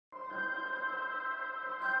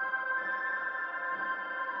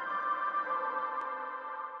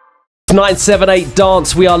978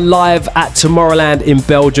 Dance. We are live at Tomorrowland in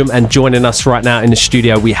Belgium, and joining us right now in the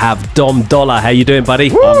studio we have Dom Dolla. How you doing, buddy?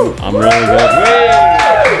 I'm really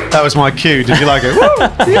good. That was my cue. Did you like it?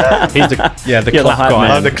 He's the clap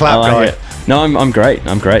guy. I'm the clap guy. No, I'm great.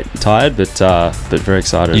 I'm great. Tired, but very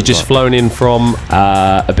excited. You just flown in from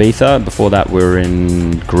Ibiza. Before that, we were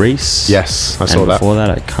in Greece. Yes, I saw that. Before that,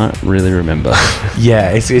 I can't really remember.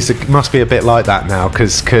 Yeah, it must be a bit like that now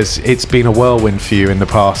because it's been a whirlwind for you in the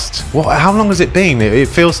past. How long has it been? It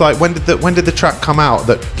feels like when did the track come out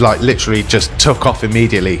that like literally just took off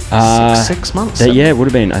immediately? 6 months. Yeah, it would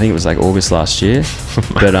have been. I think it was like August last year.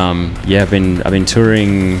 But yeah, I've been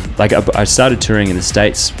touring. Like I started touring in the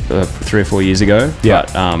States 3 or 4 years ago. Yeah.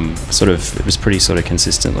 But it was pretty sort of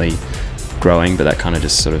consistently growing, but that kind of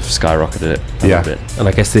just sort of skyrocketed it a little bit. And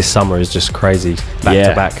I guess this summer is just crazy back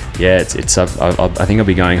to back. Yeah, I think I'll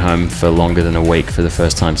be going home for longer than a week for the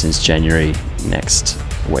first time since January next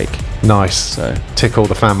week. Nice. So tick all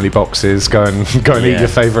the family boxes. Go and eat your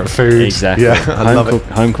favourite food. Exactly. Yeah, I love it.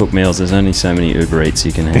 Home cooked meals. There's only so many Uber Eats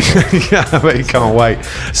you can handle. Yeah, I bet you can't wait.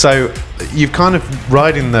 So you've kind of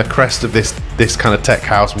riding the crest of this kind of tech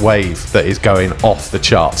house wave that is going off the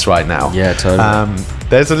charts right now. Yeah, totally.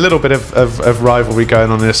 There's a little bit of rivalry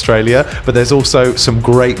going on in Australia, but there's also some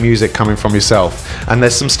great music coming from yourself, and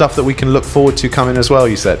there's some stuff that we can look forward to coming as well.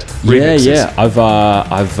 You said. Remixes. Yeah.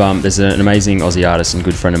 I've there's an amazing Aussie artist and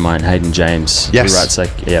good friend of mine, Hayden James. Yes. Who writes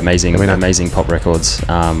amazing pop records,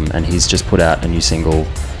 and he's just put out a new single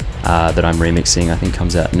that I'm remixing. I think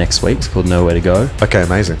comes out next week. It's called Nowhere to Go. Okay,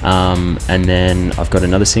 amazing. And then I've got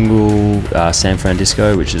another single, San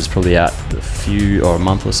Francisco, which is probably out a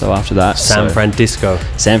month or so after that. San Francisco.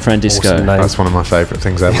 Awesome. That's one of my favourite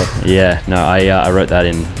things ever. Yeah, no, I wrote that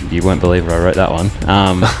in. You won't believe it. I wrote that one.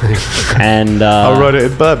 And I wrote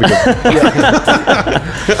it in Birmingham.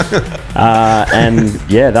 and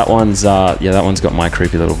that one's got my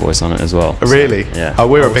creepy little voice on it as well. Really? So, yeah. Oh,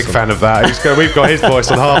 we're a big fan of that. We've got his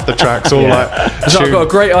voice on half the tracks. All like. So I've got a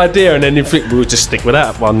great idea, and then you think we'll just stick with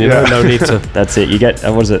that one. You know, no need to. That's it. You get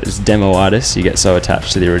what is it? It's demo-itis. You get so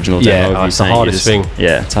attached to the original demo. Yeah, it's the hardest thing.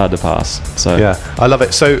 Yeah, it's hard to pass. So yeah, I love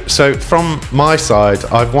it. So from my side,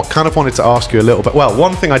 I've kind of wanted to ask you a little bit. Well,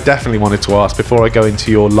 one thing I definitely wanted to ask before I go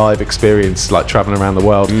into your live experience, like traveling around the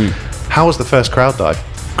world. How was the first crowd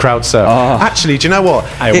surf? Actually, do you know what?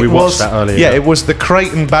 We watched that earlier. Yeah, it was the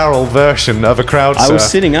crate and barrel version of a crowd surf. I was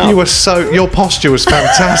sitting up. Your posture was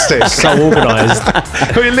fantastic. So organised.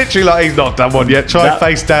 I mean, literally, like he's not done one yet. Try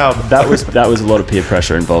face down. That was a lot of peer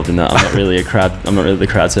pressure involved in that. I'm not really the crowd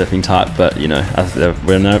surfing type, but you know,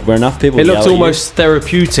 we're enough people. It looked almost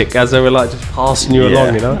therapeutic as they were like just passing you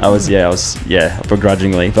along. You know. I was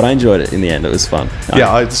begrudgingly, but I enjoyed it in the end. It was fun.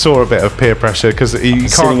 Yeah, I saw a bit of peer pressure because you can't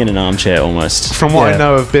sitting in an armchair almost. From what I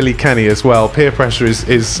know of Billy Kenny as well, peer pressure is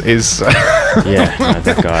that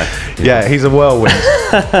guy. Yeah, he's a whirlwind.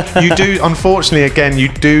 You do, unfortunately, again, you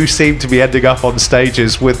do seem to be ending up on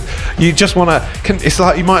stages with, you just want to, it's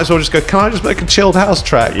like you might as well just go, can I just make a chilled house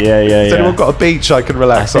track? Has anyone got a beach I can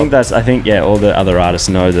relax on? I think all the other artists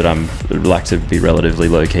know that I'm like to be relatively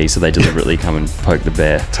low key, so they deliberately come and poke the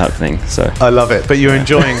bear type thing. So I love it, but you're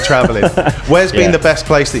enjoying traveling. Where's been the best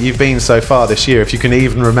place that you've been so far this year, if you can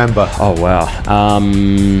even remember? Oh wow.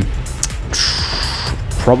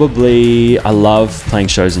 Probably, I love playing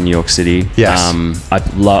shows in New York City. Yes.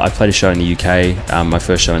 I played a show in the UK. My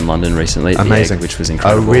first show in London recently. At Amazing. The Egg, which was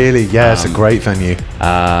incredible. Oh really? Yeah, it's a great venue.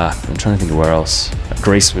 I'm trying to think of where else.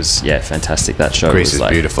 Greece was fantastic. That show. Greece is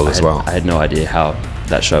beautiful as well. I had no idea how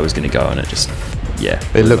that show was going to go, and it just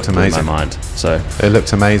it looked amazing. Blew my mind. So it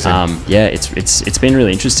looked amazing. It's been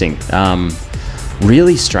really interesting.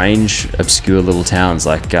 Really strange, obscure little towns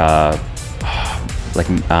like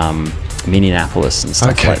Minneapolis and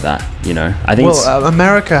stuff like that. You know, I think. Well,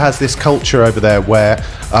 America has this culture over there where,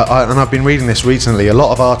 and I've been reading this recently. A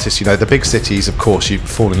lot of artists, you know, the big cities, of course, you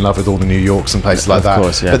fall in love with all the New Yorks and places like that. Of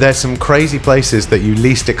course, yeah. But there's some crazy places that you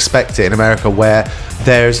least expect it in America, where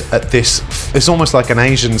there's it's almost like an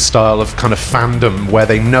Asian style of kind of fandom where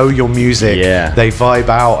they know your music, they vibe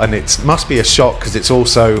out, and it must be a shock because it's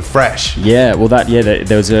also fresh. Yeah, well,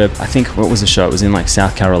 there was I think, what was the show? It was in like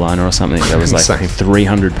South Carolina or something. There was like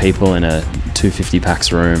 300 people in a 250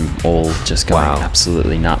 pax room, all just going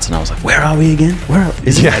absolutely nuts, and I was like, where are we again?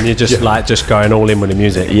 And you're just just going all in with the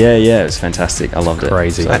music. Yeah, it was fantastic. I loved it.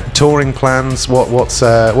 Crazy. Touring plans, what's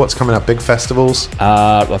coming up? Big festivals?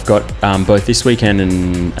 I've got both this weekend and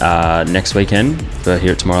next weekend for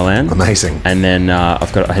here at Tomorrowland. Amazing. And then I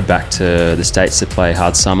head back to the States to play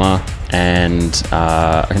Hard Summer, and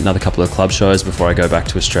another couple of club shows before I go back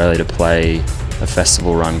to Australia to play a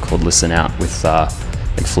festival run called Listen Out with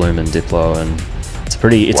Flume and Diplo, and it's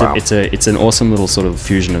It's an awesome little sort of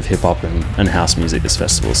fusion of hip hop and house music, this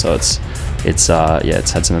festival. So it's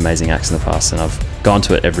had some amazing acts in the past, and I've gone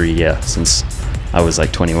to it every year since I was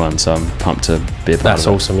like 21, so I'm pumped to be a part of it. That's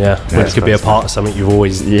awesome, yeah. When you could be a part of something you've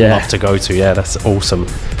always loved to go to, that's awesome.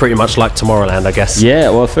 Pretty much like Tomorrowland, I guess. Yeah,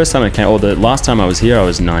 well, the first time I came, or the last time I was here, I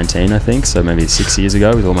was 19, I think, so maybe 6 years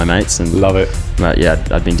ago with all my mates. And love it. But yeah,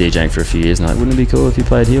 I'd been DJing for a few years, and like, wouldn't it be cool if you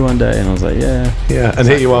played here one day? And I was like, yeah. Yeah, and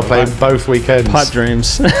here you are playing both weekends. Pipe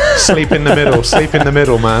dreams. Sleep in the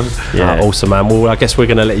middle, man. Yeah, awesome, man. Well, I guess we're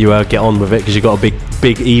going to let you get on with it because you've got a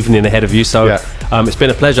big evening ahead of you. So it's been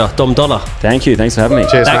a pleasure. Dom Dolla. Thank you. Thanks for having me.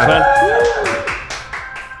 Cheers, Thanks, man.